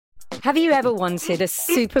Have you ever wanted a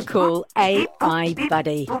super cool AI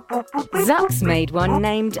buddy? Zuck's made one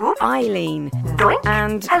named Eileen.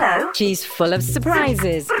 And she's full of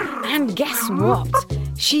surprises. And guess what?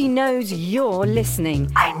 She knows you're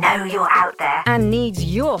listening. I know you're out there. And needs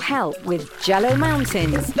your help with Jello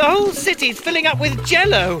Mountains. The whole city's filling up with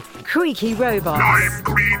Jello. Creaky robots. I'm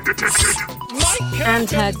green detected. And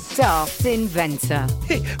her daft inventor.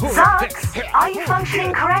 Zucks, are you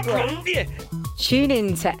functioning correctly? Tune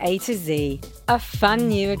in to A to Z, a fun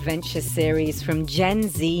new adventure series from Gen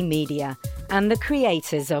Z Media and the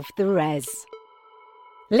creators of The Res.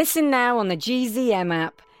 Listen now on the GZM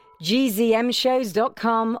app,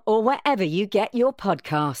 gzmshows.com, or wherever you get your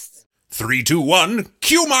podcasts. 3, 2, 1,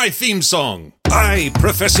 cue my theme song. I,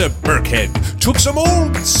 Professor Burkhead, took some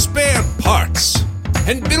old spare parts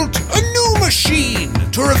and built a new machine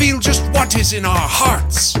to reveal just what is in our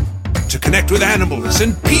hearts, to connect with animals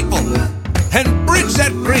and people, and bridge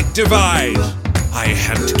that great divide. I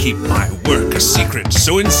had to keep my work a secret,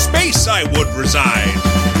 so in space I would reside.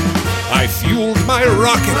 I fueled my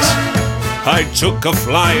rocket, I took a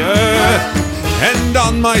flyer, and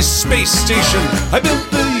on my space station I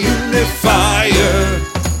built the unifier.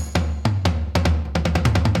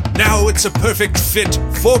 Now it's a perfect fit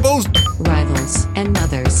for both rivals and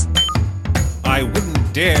mothers. I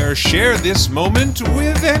wouldn't dare share this moment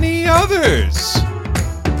with any others.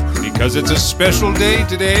 Because it's a special day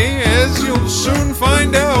today, as you'll soon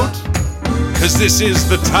find out. 'Cause this is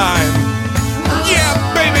the time. Yeah,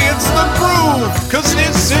 baby, it's the groove. 'Cause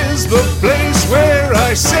this is the place where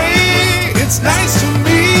I say it's nice to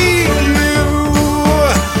meet you.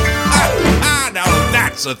 Now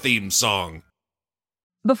that's a theme song.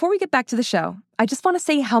 Before we get back to the show, I just want to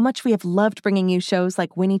say how much we have loved bringing you shows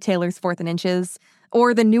like Winnie Taylor's 4th and Inches,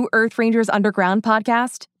 or the new Earth Rangers Underground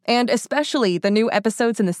podcast, and especially the new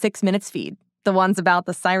episodes in the 6 Minutes feed, the ones about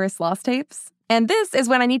the Cyrus Lost tapes. And this is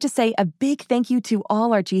when I need to say a big thank you to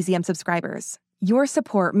all our GZM subscribers. Your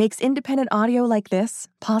support makes independent audio like this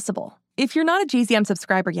possible. If you're not a GZM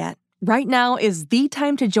subscriber yet, right now is the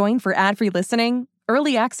time to join for ad-free listening,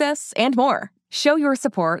 early access, and more. Show your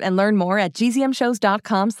support and learn more at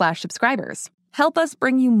gzmshows.com/subscribers. Help us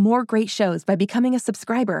bring you more great shows by becoming a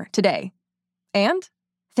subscriber today. And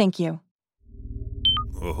thank you.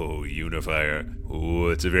 Oh, Unifier. Oh,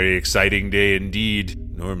 it's a very exciting day indeed.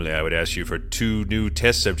 Normally I would ask you for 2 new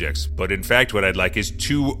test subjects, but in fact what I'd like is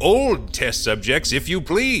 2 old test subjects, if you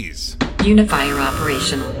please. Unifier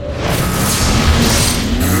operational.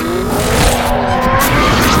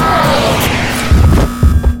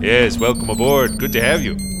 Yes, welcome aboard. Good to have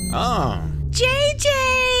you. Oh. JJ!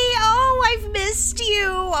 Oh, I've missed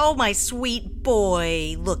you. Oh, my sweet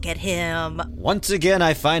boy. Look at him. Once again,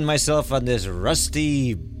 I find myself on this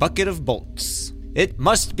rusty bucket of bolts. It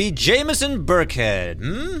must be Jameson Burkhead,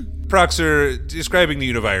 Proxer, describing the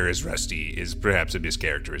Unifier as rusty is perhaps a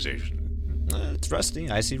mischaracterization. It's rusty.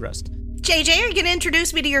 I see rust. JJ, are you going to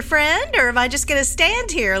introduce me to your friend, or am I just going to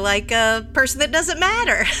stand here like a person that doesn't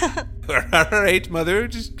matter? All right, Mother,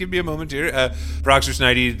 just give me a moment here. Proxer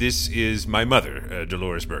Snidey, this is my mother,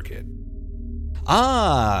 Dolores Burkhead.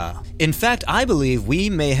 Ah, in fact, I believe we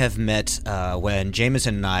may have met when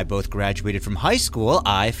Jameson and I both graduated from high school.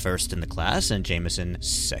 I first in the class and Jameson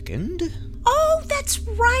second. Oh, that's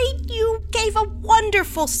right. You gave a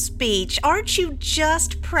wonderful speech. Aren't you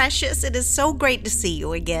just precious? It is so great to see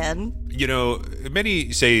you again. You know,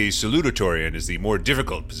 many say salutatorian is the more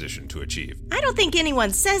difficult position to achieve. I don't think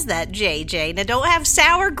anyone says that, JJ. Now, don't have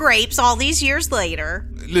sour grapes all these years later.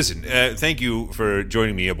 Listen, thank you for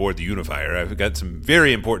joining me aboard the Unifier. I've got some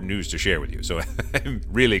very important news to share with you, so I'm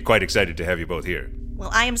really quite excited to have you both here. Well,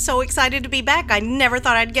 I am so excited to be back. I never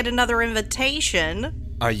thought I'd get another invitation.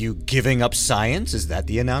 Are you giving up science? Is that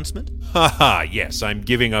the announcement? Haha, yes, I'm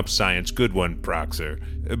giving up science. Good one, Proxer.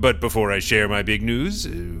 But before I share my big news,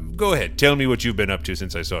 go ahead, tell me what you've been up to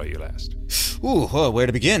since I saw you last. Where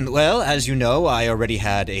to begin? Well, as you know, I already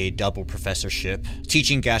had a double professorship,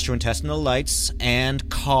 teaching gastrointestinal lights and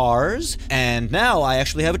cars, and now I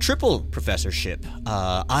actually have a triple professorship.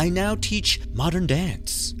 I now teach modern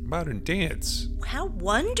dance. Modern dance? How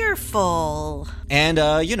wonderful. And,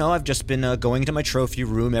 I've just been going into my trophy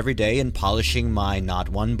room every day and polishing my not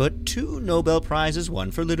one but 2 Nobel Prizes,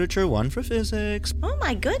 one for literature, one for physics. Oh,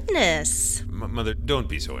 my goodness. Mother, don't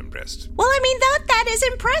be so impressed. Well, I mean, that is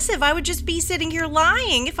impressive. I would just be sitting here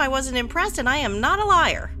lying if I wasn't impressed, and I am not a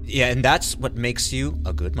liar. Yeah, and that's what makes you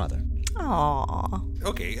a good mother. Aww.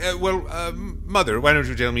 Okay, Mother, why don't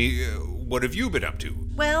you tell me, what have you been up to?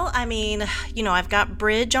 Well, I mean, I've got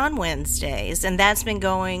bridge on Wednesdays, and that's been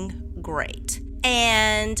going great.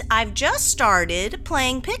 And I've just started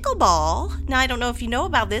playing pickleball. Now, I don't know if you know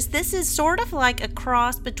about this. This is sort of like a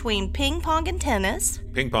cross between ping pong and tennis.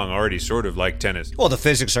 Ping pong already sort of like tennis. Well, the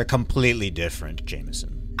physics are completely different,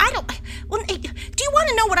 Jameson. Do you want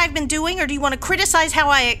to know what I've been doing, or do you want to criticize how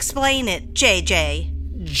I explain it,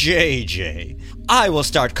 JJ? JJ. I will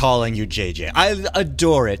start calling you JJ. I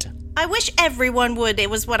adore it. I wish everyone would. It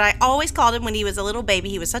was what I always called him when he was a little baby.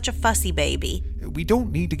 He was such a fussy baby. We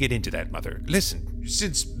don't need to get into that, Mother. Listen,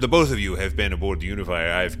 since the both of you have been aboard the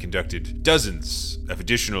Unifier, I've conducted dozens of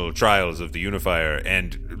additional trials of the Unifier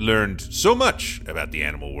and learned so much about the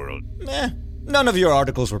animal world. None of your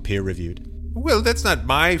articles were peer-reviewed. Well, that's not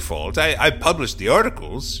my fault. I published the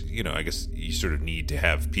articles. You know, I guess you sort of need to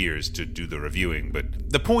have peers to do the reviewing.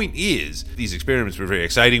 But the point is, these experiments were very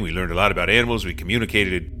exciting. We learned a lot about animals. We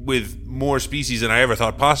communicated with more species than I ever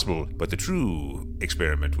thought possible. But the true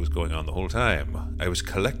experiment was going on the whole time. I was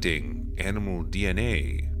collecting animal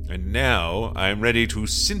DNA. And now I'm ready to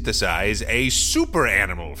synthesize a super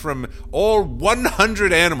animal from all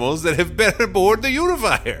 100 animals that have been aboard the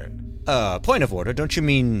Unifier. Point of order, don't you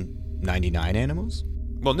mean 99 animals?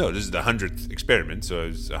 Well, no, this is the 100th experiment, so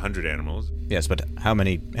it's 100 animals. Yes, but how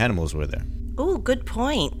many animals were there? Ooh, good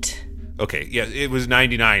point. Okay, yeah, it was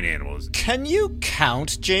 99 animals. Can you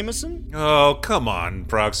count, Jameson? Oh, come on,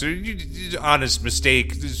 Proxer. Honest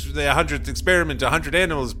mistake. This is the 100th experiment, 100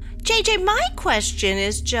 animals. JJ, my question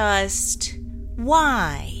is just,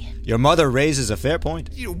 why? Your mother raises a fair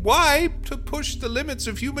point. Why? To push the limits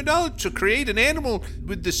of human knowledge, to create an animal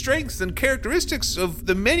with the strengths and characteristics of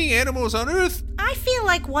the many animals on Earth. I feel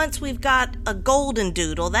like once we've got a golden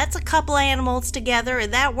doodle, that's a couple animals together,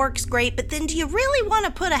 and that works great, but then do you really want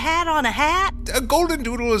to put a hat on a hat? A golden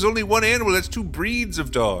doodle is only one animal. That's two breeds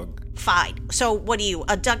of dog. Fine. So what are you,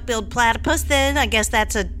 a duck-billed platypus then? I guess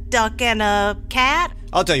that's a duck and a cat?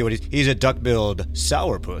 I'll tell you what, he's a duck-billed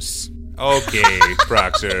sourpuss. Okay,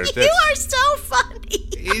 Proxer. You are so funny.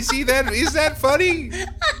 Is that funny?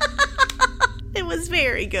 It was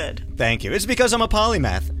very good. Thank you. It's because I'm a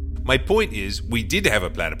polymath. My point is, we did have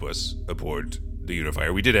a platypus aboard the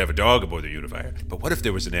Unifier. We did have a dog aboard the Unifier. But what if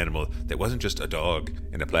there was an animal that wasn't just a dog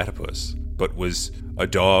and a platypus, but was a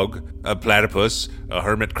dog, a platypus, a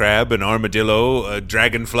hermit crab, an armadillo, a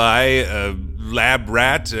dragonfly, a lab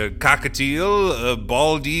rat, a cockatiel, a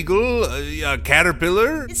bald eagle, a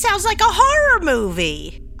caterpillar? It sounds like a horror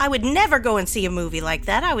movie. I would never go and see a movie like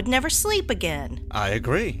that. I would never sleep again. I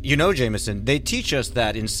agree. You know, Jameson, they teach us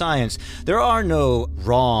that in science, there are no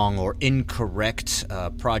wrong or incorrect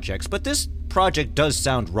projects, but this project does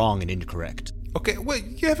sound wrong and incorrect. Okay, well,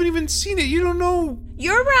 you haven't even seen it. You don't know.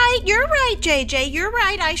 You're right, JJ. You're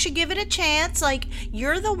right. I should give it a chance. Like,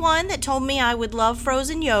 you're the one that told me I would love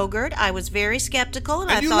frozen yogurt. I was very skeptical, and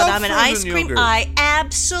I thought I'm an ice cream. Yogurt. I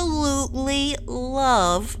absolutely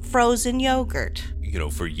love frozen yogurt. You know,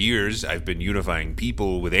 for years, I've been unifying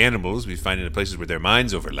people with animals. We find it in places where their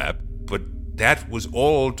minds overlap. But that was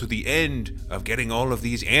all to the end of getting all of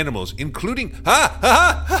these animals, including...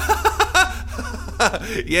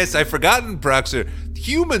 Yes, I've forgotten, Proxer.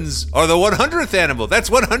 Humans are the 100th animal.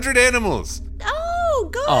 That's 100 animals. Oh,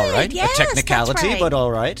 good. All right, yes, a technicality, that's right. but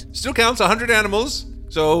all right. Still counts 100 animals,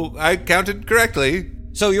 so I counted correctly.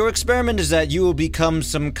 So your experiment is that you will become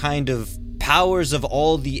some kind of powers of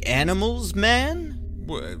all the animals, man?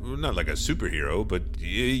 Well, not like a superhero, but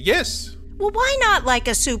yes. Well, why not like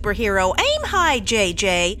a superhero? Aim high,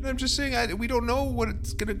 JJ. I'm just saying, we don't know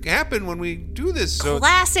what's going to happen when we do this. So.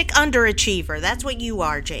 Classic underachiever. That's what you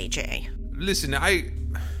are, JJ. Listen, I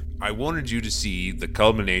wanted you to see the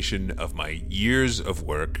culmination of my years of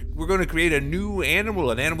work. We're going to create a new animal,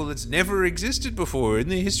 an animal that's never existed before in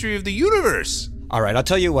the history of the universe. All right, I'll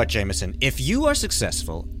tell you what, Jameson. If you are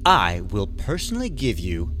successful, I will personally give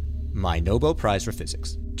you my Nobel Prize for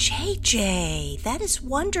Physics. JJ, that is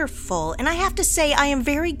wonderful. And I have to say, I am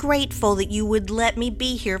very grateful that you would let me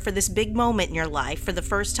be here for this big moment in your life. For the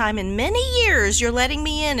first time in many years, you're letting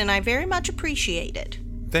me in, and I very much appreciate it.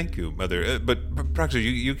 Thank you, Mother. But Proctor,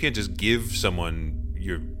 you can't just give someone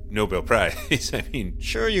your Nobel Prize. I mean...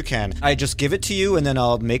 Sure you can. I just give it to you, and then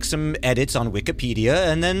I'll make some edits on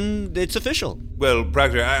Wikipedia, and then it's official. Well,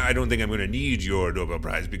 Proctor, I don't think I'm going to need your Nobel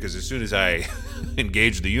Prize, because as soon as I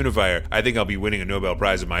engage the Unifier, I think I'll be winning a Nobel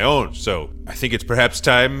Prize of my own. So I think it's perhaps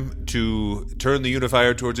time to turn the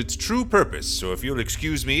Unifier towards its true purpose. So if you'll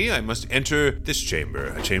excuse me, I must enter this chamber,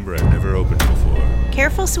 a chamber I've never opened before.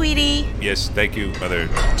 Careful, sweetie. Yes, thank you, Mother.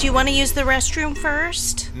 Do you want to use the restroom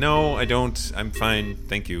first? No, I don't. I'm fine,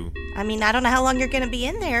 thank you. I mean, I don't know how long you're going to be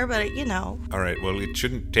in there, but, you know. All right, well, it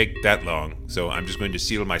shouldn't take that long, so I'm just going to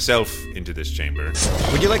seal myself into this chamber.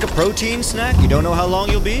 Would you like a protein snack? You don't know how long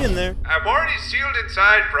you'll be in there. I'm already sealed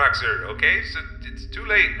inside, Proxer, okay? So it's too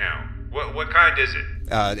late now. What kind is it?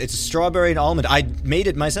 It's a strawberry and almond. I made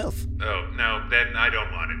it myself. Oh, no, then I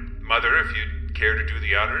don't want it. Mother, if you'd care to do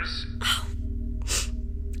the honors.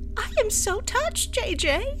 I am so touched,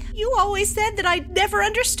 JJ. You always said that I never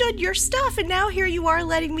understood your stuff, and now here you are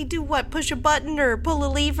letting me do what? Push a button or pull a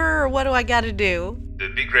lever, or what do I gotta do? The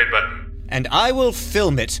big red button. And I will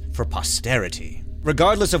film it for posterity.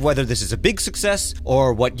 Regardless of whether this is a big success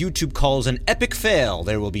or what YouTube calls an epic fail,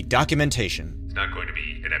 there will be documentation. It's not going to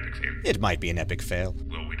be an epic fail. It might be an epic fail.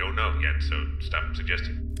 Well, we don't know yet, so stop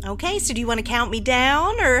suggesting. Okay, so do you want to count me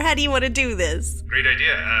down, or how do you want to do this? Great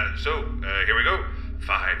idea. Here we go.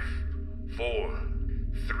 5, 4,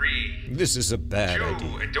 3. This is a bad 2.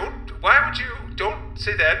 idea. Don't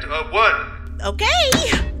say that. 1. Okay.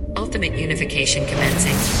 Ultimate unification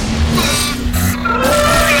commencing.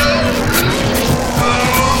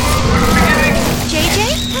 JJ?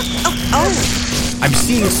 Oh. I'm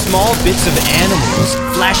seeing small bits of animals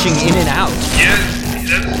flashing in and out. Yes,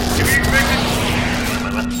 that's to be expected.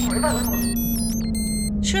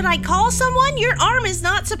 Should I call someone? Your arm is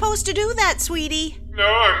not supposed to do that, sweetie. No,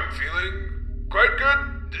 I'm feeling quite good.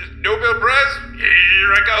 Nobel Prize,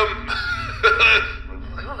 here I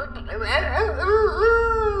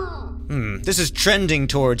come. This is trending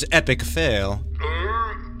towards epic fail.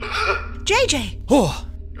 JJ. Oh,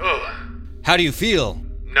 Oh, how do you feel?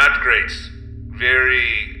 not great.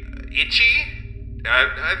 Very itchy.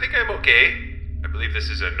 I think I'm okay. I believe this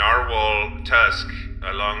is a narwhal tusk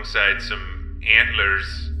alongside some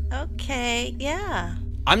antlers. Okay, yeah.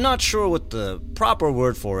 I'm not sure what the proper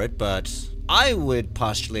word for it, but I would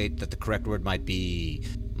postulate that the correct word might be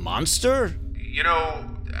monster? You know,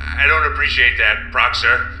 I don't appreciate that,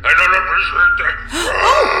 Proxer. I don't appreciate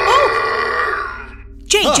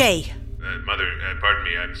that. JJ. Mother, pardon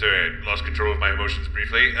me. I'm sorry. I lost control of my emotions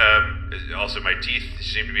briefly. Also, my teeth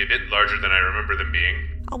seem to be a bit larger than I remember them being.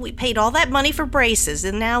 Oh, we paid all that money for braces,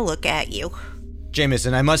 and now look at you.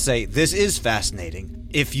 Jameson, I must say, this is fascinating.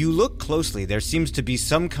 If you look closely, there seems to be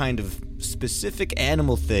some kind of specific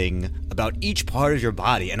animal thing about each part of your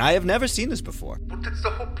body, and I have never seen this before. Well, that's the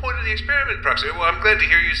whole point of the experiment, Proxer. Well, I'm glad to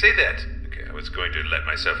hear you say that. Okay, I was going to let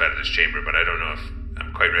myself out of this chamber, but I don't know if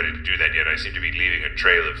I'm quite ready to do that yet. I seem to be leaving a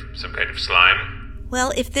trail of some kind of slime.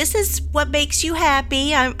 Well, if this is what makes you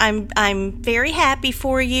happy, I'm very happy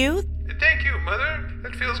for you. Thank you, Mother.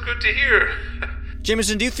 That feels good to hear.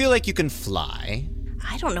 Jameson, do you feel like you can fly?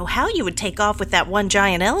 I don't know how you would take off with that one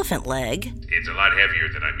giant elephant leg. It's a lot heavier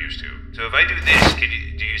than I'm used to. So if I do this,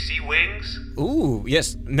 do you see wings? Ooh,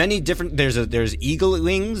 yes, many different. There's eagle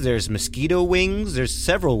wings, there's mosquito wings, there's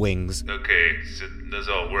several wings. Okay, so those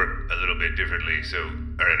all work a little bit differently. So,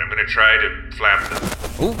 all right, I'm gonna try to flap them.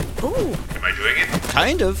 Ooh, Am I doing it?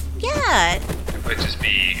 kind of. Yeah. It might just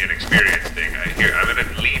be an experience thing. I'm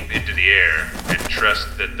gonna leap into the air and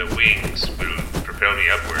trust that the wings will propel me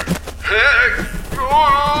upward.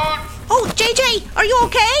 Oh, JJ, are you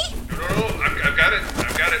okay? No, I've got it.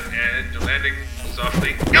 And landing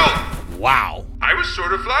softly. No! Wow. I was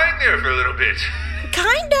sort of flying there for a little bit.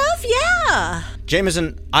 Kind of, yeah.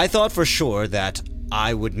 Jameson, I thought for sure that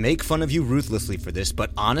I would make fun of you ruthlessly for this,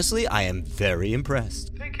 but honestly, I am very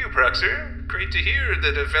impressed. Thank you, Proxer. Great to hear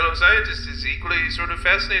that a fellow scientist is equally sort of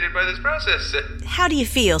fascinated by this process. How do you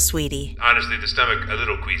feel, sweetie? Honestly, the stomach a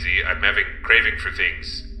little queasy. I'm having craving for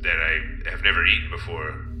things that I have never eaten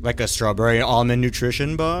before. Like a strawberry and almond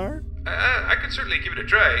nutrition bar? I could certainly give it a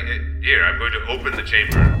try. Here, I'm going to open the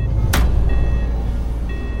chamber.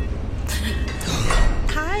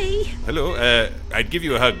 Hi. Hello. I'd give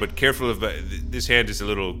you a hug, but careful of this hand is a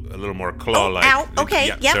little more claw-like. Oh, ow. Okay,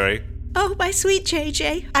 Yeah, yep. sorry. Oh, my sweet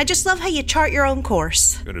JJ. I just love how you chart your own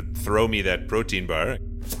course. Going to throw me that protein bar.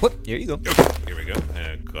 Whoop, here you go. Okay, here we go.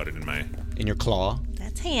 Got it in my... In your claw.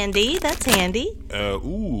 That's handy. That's handy.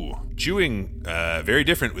 Chewing, very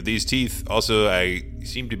different with these teeth. Also, I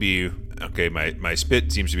seem to be... Okay, my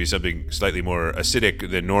spit seems to be something slightly more acidic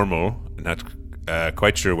than normal. Not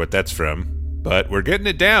quite sure what that's from. But we're getting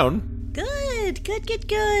it down. Good.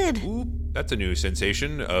 Ooh, that's a new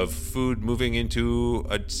sensation of food moving into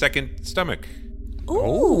a second stomach.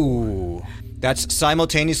 Ooh. That's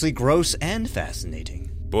simultaneously gross and fascinating.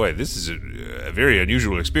 Boy, this is a very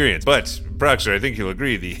unusual experience. But, Proxer, I think you'll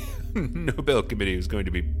agree, the Nobel Committee is going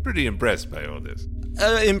to be pretty impressed by all this.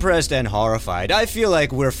 Impressed and horrified. I feel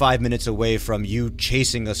like we're 5 minutes away from you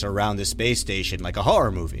chasing us around the space station like a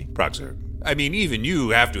horror movie. Proxer, I mean, even you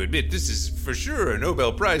have to admit this is for sure a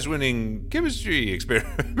Nobel Prize-winning chemistry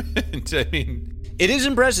experiment. I mean... It is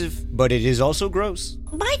impressive, but it is also gross.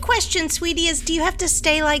 My question, sweetie, is do you have to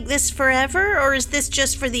stay like this forever, or is this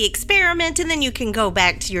just for the experiment and then you can go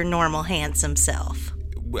back to your normal handsome self?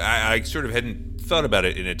 I sort of hadn't thought about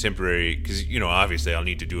it in a temporary... Because, obviously I'll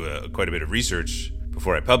need to do quite a bit of research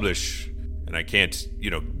before I publish, and I can't,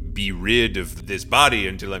 be rid of this body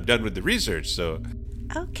until I'm done with the research, so...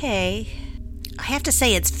 Okay. I have to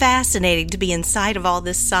say it's fascinating to be inside of all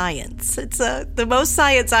this science. It's the most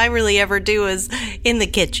science I really ever do is in the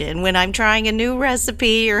kitchen when I'm trying a new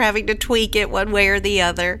recipe or having to tweak it one way or the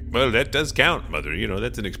other. Well, that does count, Mother.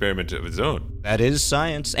 That's an experiment of its own. That is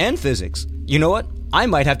science and physics. You know what? I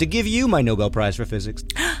might have to give you my Nobel Prize for physics.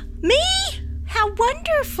 Me? How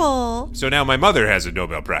wonderful. So now my mother has a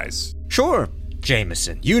Nobel Prize. Sure.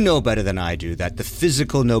 Jameson, you know better than I do that the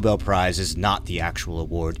physical Nobel Prize is not the actual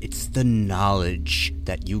award. It's the knowledge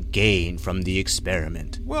that you gain from the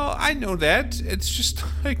experiment. Well, I know that. It's just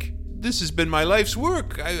like, this has been my life's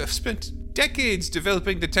work. I've spent decades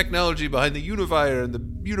developing the technology behind the Unifier and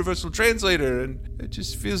the Universal Translator, and it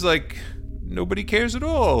just feels like nobody cares at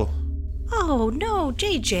all. Oh, no,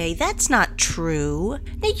 JJ, that's not true.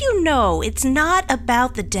 Now, it's not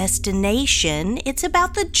about the destination, it's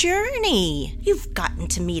about the journey. You've gotten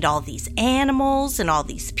to meet all these animals and all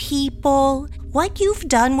these people. What you've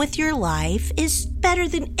done with your life is better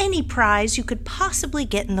than any prize you could possibly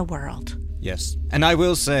get in the world. Yes, and I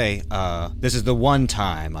will say, this is the one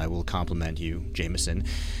time I will compliment you, Jameson.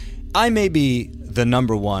 I may be the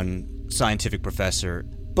 #1 scientific professor,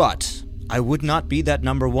 but... I would not be that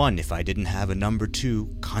 #1 if I didn't have a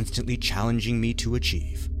 #2 constantly challenging me to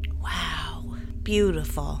achieve. Wow.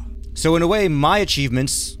 Beautiful. So in a way, my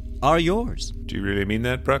achievements are yours. Do you really mean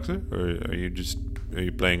that, Proxer? Or are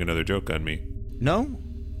you playing another joke on me? No,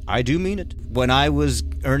 I do mean it. When I was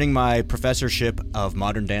earning my professorship of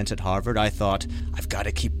modern dance at Harvard, I thought, I've got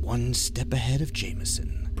to keep one step ahead of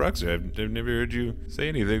Jameson. Proxer, I've never heard you say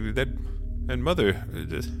anything. And Mother,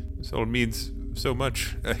 this all means so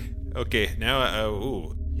much. Okay, now,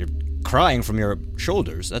 ooh. You're crying from your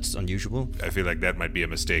shoulders. That's unusual. I feel like that might be a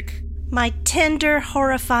mistake. My tender,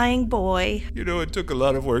 horrifying boy. It took a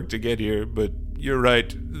lot of work to get here, but you're right.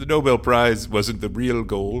 The Nobel Prize wasn't the real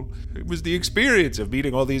goal. It was the experience of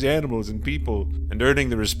meeting all these animals and people and earning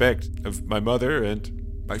the respect of my mother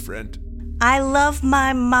and my friend. I love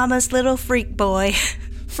my mama's little freak boy.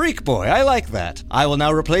 Freak boy, I like that. I will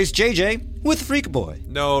now replace JJ with Freak boy.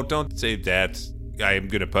 No, don't say that. I am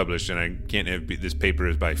going to publish, and I can't have this paper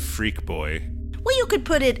is by Freak Boy. Well, you could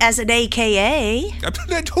put it as an AKA.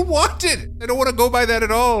 I don't want it. I don't want to go by that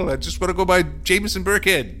at all. I just want to go by Jameson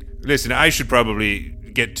Burkhead. Listen, I should probably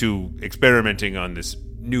get to experimenting on this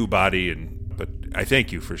new body, but I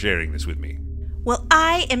thank you for sharing this with me. Well,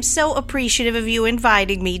 I am so appreciative of you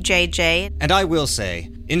inviting me, JJ. And I will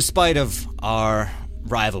say, in spite of our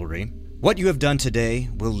rivalry, what you have done today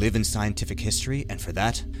will live in scientific history, and for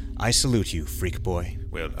that, I salute you, Freak boy.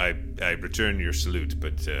 Well, I return your salute,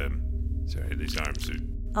 but, sorry, these arms are...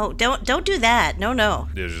 Oh, don't do that. No.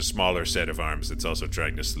 There's a smaller set of arms that's also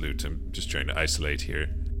trying to salute. I'm just trying to isolate here.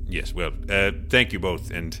 Yes, well, thank you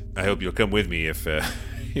both, and I hope you'll come with me if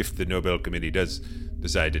the Nobel Committee does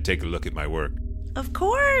decide to take a look at my work. Of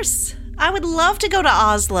course. I would love to go to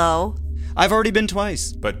Oslo. I've already been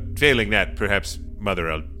twice. But failing that, perhaps,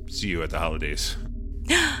 Mother, I'll see you at the holidays.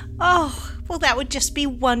 Oh, well, that would just be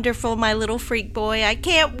wonderful, my little freak boy. I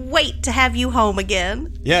can't wait to have you home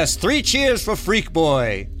again. Yes, 3 cheers for Freak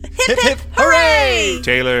boy. Hip, hip, hooray!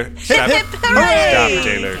 Taylor, stop. Hip, hip, hooray! Stop,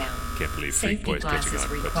 Taylor. Can't believe Freak Boy's catching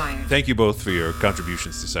on. But thank you both for your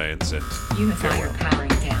contributions to science and Unifier powering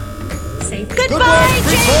down. Safety. Goodbye,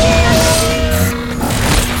 James!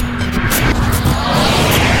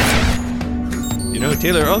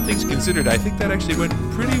 Taylor, all things considered, I think that actually went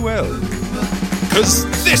pretty well. 'Cause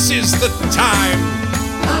this is the time.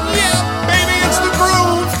 Yeah, baby, it's the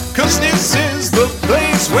groove. 'Cause this is the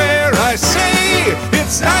place where I say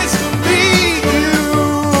it's nice to meet you.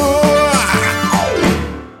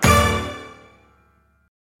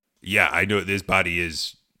 Yeah, I know this body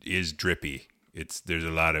is drippy. There's a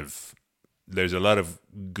lot of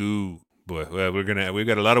goo. Boy, well, we've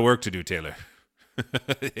got a lot of work to do, Taylor.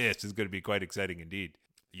 Yes, it's going to be quite exciting indeed.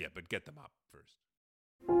 Yeah, but get them up first.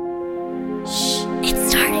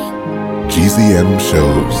 It's starting. GZM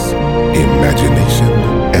shows Imagination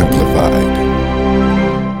Amplified.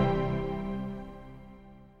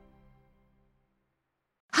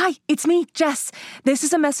 Hi, it's me, Jess. This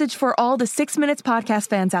is a message for all the 6 Minutes podcast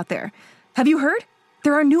fans out there. Have you heard?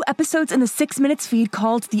 There are new episodes in the 6 Minutes feed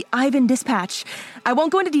called the Ivan Dispatch. I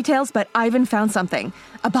won't go into details, but Ivan found something.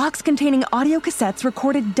 A box containing audio cassettes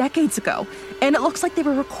recorded decades ago, and it looks like they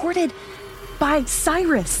were recorded by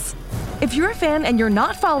Cyrus. If you're a fan and you're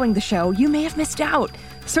not following the show, you may have missed out.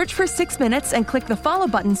 Search for 6 Minutes and click the follow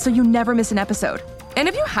button so you never miss an episode. And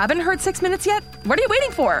if you haven't heard 6 Minutes yet, what are you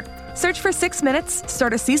waiting for? Search for 6 Minutes,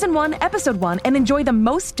 start a Season 1, Episode 1, and enjoy the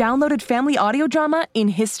most downloaded family audio drama in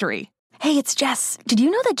history. Hey, it's Jess. Did you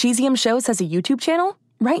know that GZM Shows has a YouTube channel?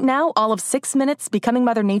 Right now, all of 6 Minutes, Becoming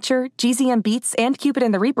Mother Nature, GZM Beats, and Cupid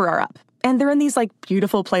and the Reaper are up. And they're in these,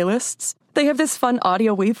 beautiful playlists. They have this fun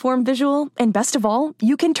audio waveform visual, and best of all,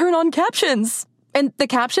 you can turn on captions. And the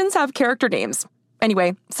captions have character names.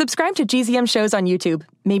 Anyway, subscribe to GZM Shows on YouTube.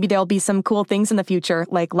 Maybe there'll be some cool things in the future,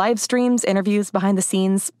 like live streams, interviews, behind the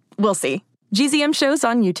scenes. We'll see. GZM Shows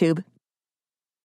on YouTube.